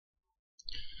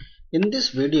In this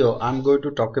video, I'm going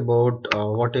to talk about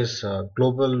what is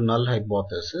global null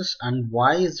hypothesis and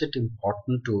why is it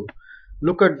important to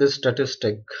look at this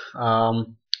statistic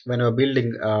when we're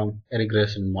building a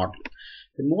regression model.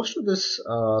 In most of this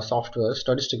software,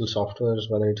 statistical softwares,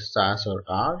 whether it's SAS or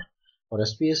R or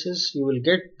SPSS, you will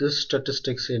get this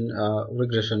statistics in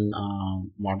regression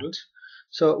models.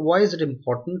 So why is it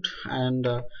important and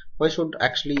why should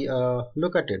actually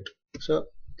look at it? So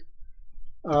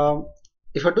um,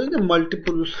 if you're doing a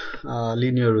multiple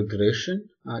linear regression,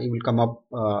 you will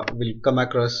come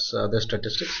across the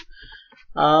statistics.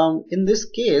 In this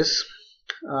case,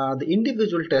 the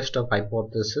individual test of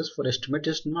hypothesis for estimate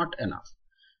is not enough.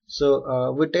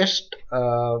 So we test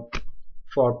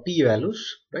for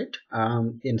p-values, right?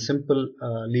 In simple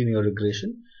linear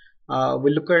regression,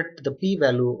 we look at the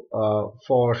p-value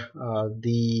for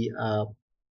the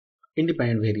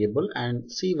independent variable and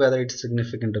see whether it's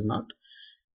significant or not,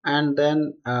 and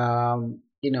then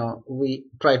we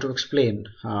try to explain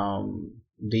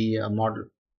the model.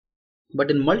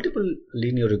 But in multiple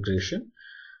linear regression,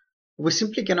 we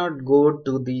simply cannot go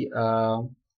to the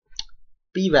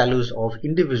p-values of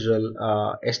individual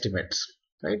estimates,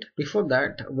 right? Before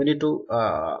that, we need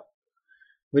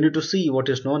to see what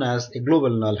is known as a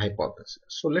global null hypothesis.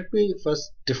 So let me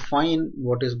first define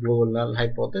what is global null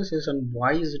hypothesis and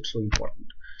why is it so important.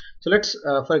 So let's,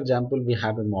 for example, we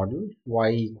have a model y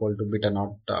equal to beta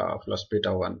naught plus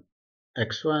beta 1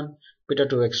 x1, beta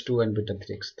 2 x2, and beta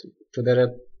 3 x3. So there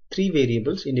are three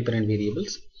variables, independent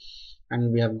variables,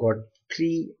 and we have got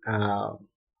three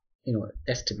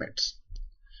estimates.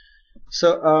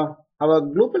 So our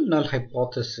global null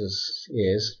hypothesis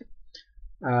is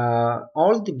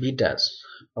all the betas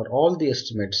or all the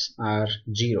estimates are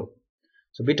 0.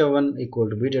 So beta 1 equal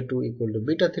to beta 2 equal to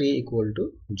beta 3 equal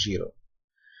to 0.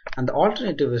 And the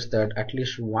alternative is that at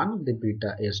least one of the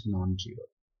beta is non-zero,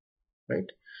 right?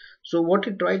 So what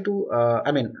you try to,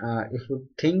 if you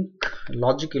think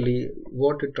logically,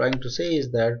 what you're trying to say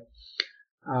is that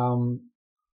none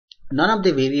of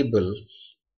the variable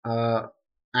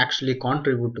actually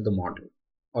contribute to the model,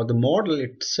 or the model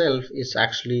itself is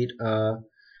actually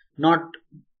not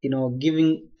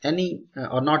giving any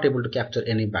or not able to capture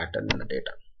any pattern in the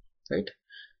data, right?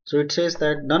 So it says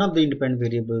that none of the independent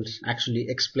variables actually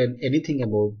explain anything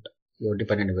about your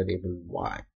dependent variable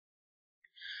y.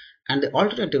 And the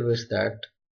alternative is that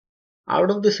out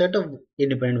of the set of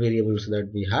independent variables that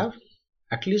we have,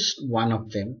 at least one of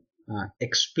them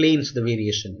explains the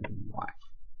variation in y.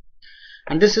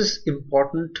 And this is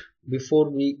important before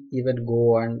we even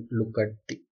go and look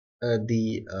at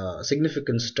the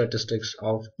significance statistics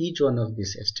of each one of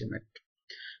these estimates.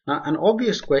 Now, an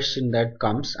obvious question that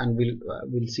comes, and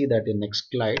we'll see that in next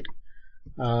slide.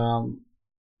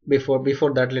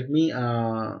 Before that, let me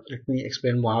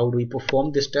explain how do we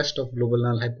perform this test of global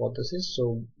null hypothesis.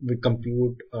 So we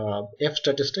compute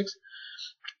F-statistics.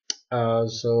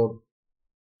 So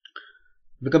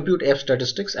we compute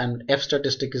F-statistics, and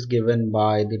F-statistic is given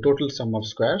by the total sum of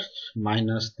squares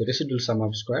minus the residual sum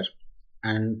of squares,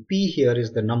 and P here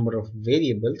is the number of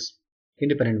variables,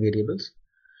 independent variables,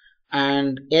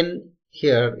 and n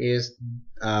here is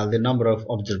the number of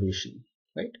observation,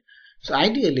 right? So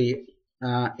ideally,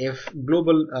 if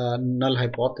global null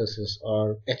hypothesis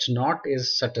or H naught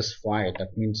is satisfied,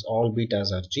 that means all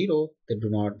betas are 0.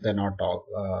 They're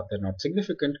not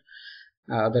significant.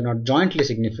 They're not jointly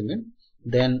significant.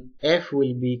 Then F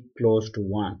will be close to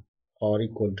 1 or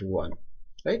equal to 1,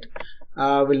 right?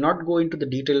 We'll not go into the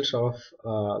details of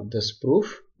this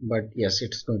proof, but yes,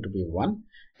 it's going to be 1.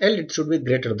 L, it should be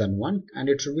greater than 1, and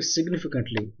it should be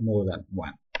significantly more than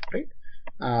 1, right?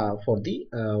 For the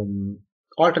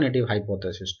alternative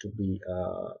hypothesis to be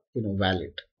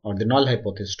valid, or the null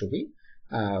hypothesis to be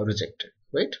rejected,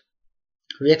 right?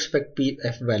 We expect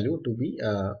F value to be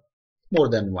more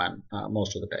than 1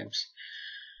 most of the times.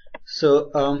 So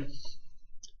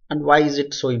and why is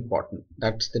it so important?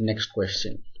 That's the next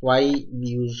question. Why we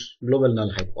use global null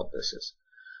hypothesis?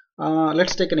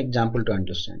 Let's take an example to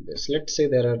understand this. Let's say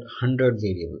there are 100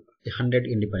 variables, 100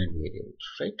 independent variables,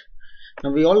 right?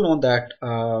 Now we all know that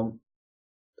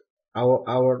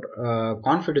our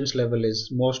confidence level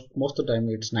is most of the time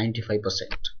it's 95%.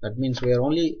 That means we are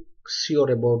only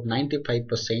sure about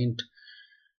 95%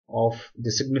 of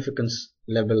the significance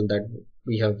level that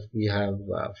we have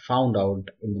found out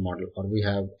in the model, or we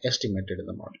have estimated in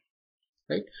the model,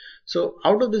 right? So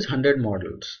out of these 100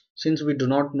 models, since we do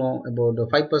not know about the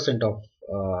 5% of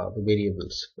the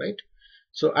variables, right?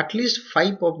 So at least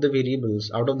 5 of the variables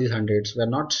out of these hundreds, we are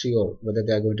not sure whether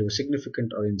they are going to be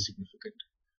significant or insignificant,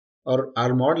 or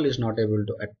our model is not able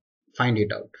to find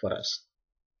it out for us,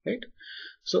 right?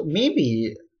 So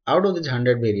maybe out of these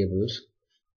 100 variables,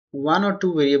 one or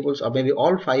two variables, or maybe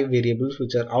all 5 variables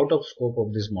which are out of scope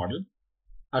of this model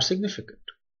are significant.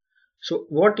 So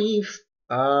what if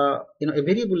a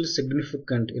variable is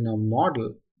significant in a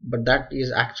model, but that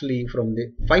is actually from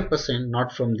the 5%,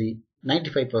 not from the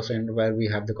 95% where we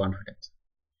have the confidence.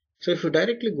 So if you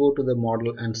directly go to the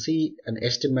model and see an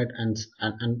estimate,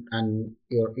 and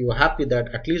you're happy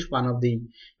that at least one of the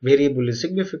variable is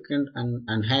significant,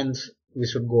 and hence we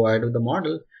should go ahead with the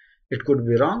model, it could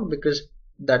be wrong, because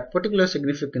that particular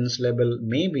significance level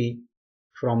may be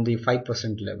from the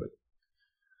 5% level.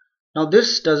 Now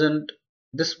this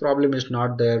problem is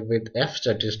not there with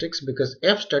F-statistics, because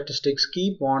F-statistics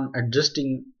keep on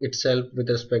adjusting itself with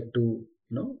respect to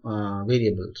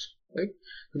variables, right?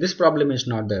 This problem is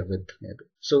not there with it.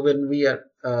 So when we are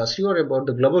sure about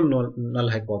the global null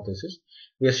hypothesis,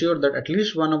 we are sure that at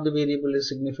least one of the variable is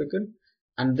significant,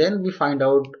 and then we find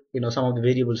out some of the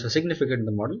variables are significant in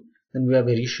the model, then we are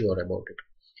very sure about it.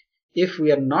 If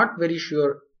we are not very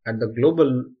sure at the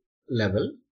global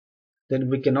level, then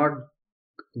we cannot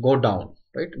go down,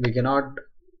 right? We cannot,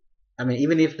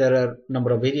 even if there are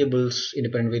number of variables,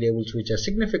 independent variables, which are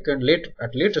significant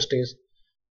at later stage,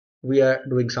 we are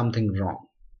doing something wrong.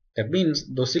 That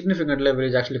means the significant level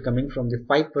is actually coming from the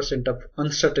 5% of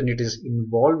uncertainties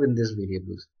involved in these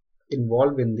variables,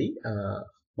 involved in the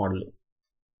modeling.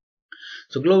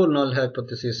 So global null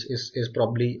hypothesis is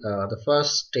probably the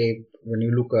first step when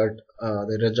you look at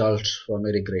the results from a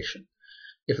regression.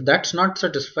 If that's not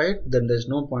satisfied, then there's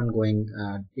no point going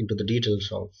into the details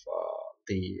of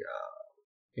the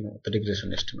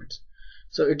regression estimates.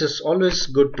 So it is always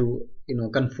good to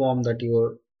confirm that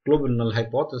your global null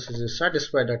hypothesis is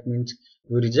satisfied. That means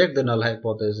you reject the null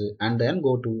hypothesis and then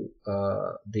go to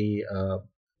the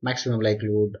maximum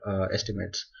likelihood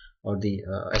estimates, or the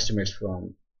estimates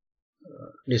from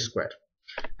least square,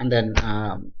 and then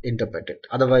interpret it.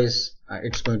 Otherwise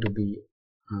it's going to be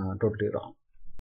totally wrong.